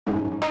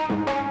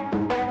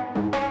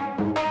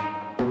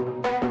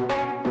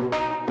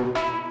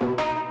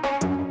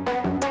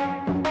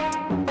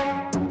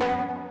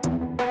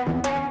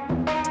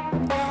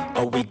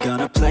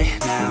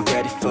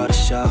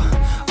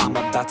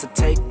wants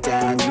a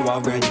takedown, you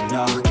already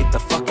know. Get the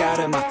fuck out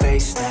of my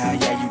face now,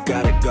 yeah, you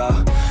gotta go.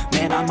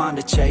 Man, I'm on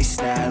the chase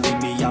now,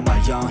 leave me on my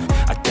own.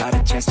 I got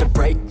a chance to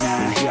break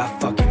now, here I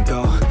fucking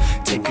go.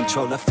 Take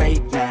control of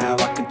fate now,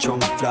 I control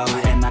my flow.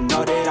 And I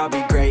know that I'll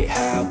be great,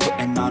 how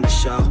putting on a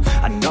show.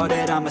 I know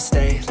that I'ma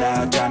stay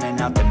loud, drowning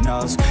out the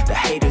noise. The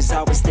haters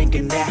always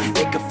thinking that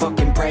they could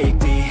fucking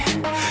break me.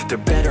 They're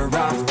better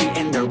off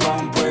eating their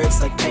own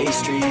words like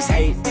pastries.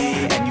 Hate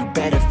me, and you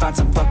better find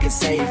some fucking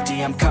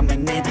safety. I'm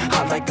coming in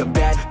hot like a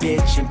bad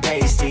bitch in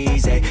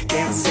pasties. They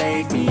can't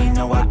save me,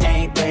 no I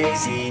ain't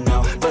lazy,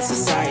 no. But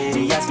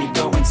society has me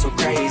going so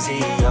crazy,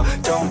 yo.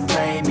 Don't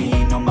blame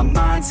me, no my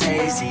mind's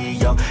hazy,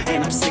 yo.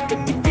 And I'm sick of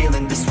me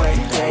feeling this way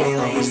daily.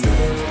 I'll always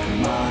live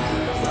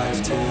my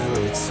life till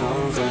it's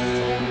over,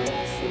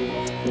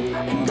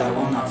 and I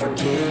will not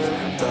forgive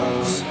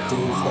those who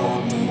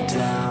hold me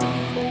down.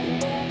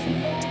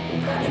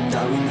 And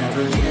I will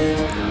never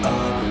give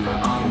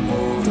up, I'm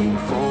moving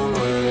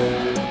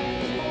forward.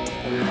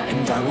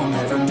 And I will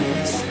never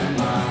miss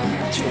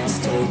my chance,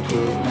 take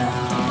it now.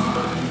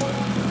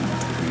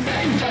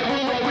 And I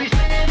will always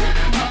live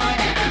my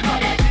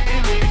life till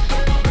it's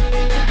over,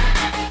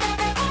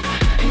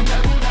 and I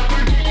will not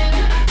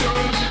forgive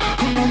those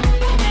who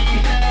hold me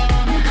down.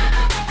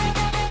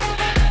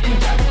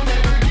 And I will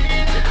never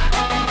give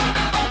up,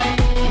 I'm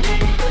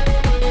moving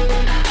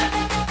forward.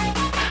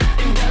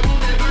 And I will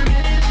never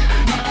miss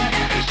my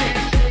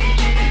chance,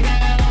 take it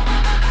now.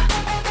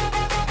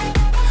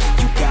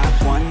 You got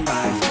one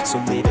life, so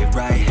live it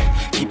right.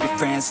 Keep your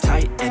friends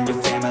tight and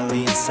your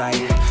family in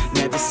sight.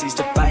 Never cease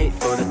to fight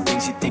for the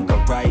things you think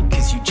are right,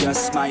 cause you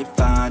just might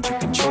find you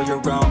control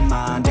your own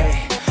mind, eh?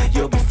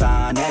 You'll be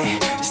fine, eh?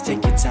 Just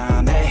take your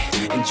time, eh?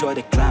 Enjoy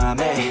the climb,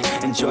 eh?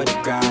 Enjoy the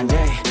grind,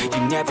 eh?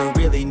 You never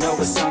really know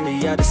what's on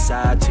the other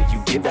side till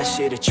you give that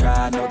shit a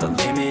try. Know the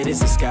limit is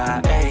the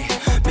sky, eh?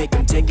 Make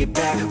them take it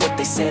back, what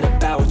they said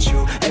about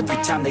you. Every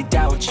time they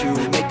doubt you,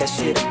 make that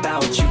shit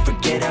about you.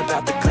 Forget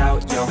about the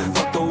clout, yo.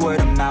 Fuck the word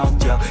of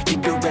mouth, yo.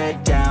 Keep your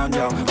head down,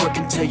 yo. Work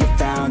until you're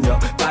found, yo.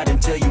 Fight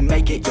until you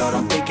make it, yo.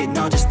 Don't think it,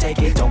 no, just take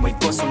it. Don't wait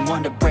for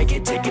someone to break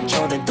it. Take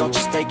control, then don't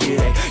just take it,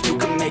 eh? You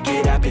can make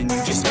it happen,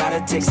 you just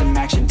gotta take some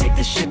action. Take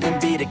the ship and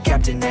be the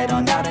captain. Head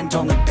on out and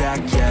don't look back,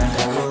 yeah.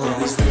 I will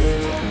always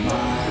live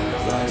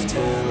my life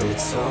till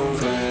it's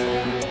over,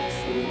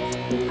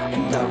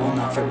 and I will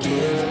not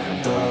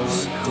forgive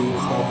those who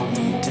hold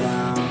me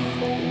down.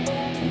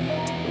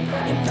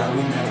 And I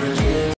will never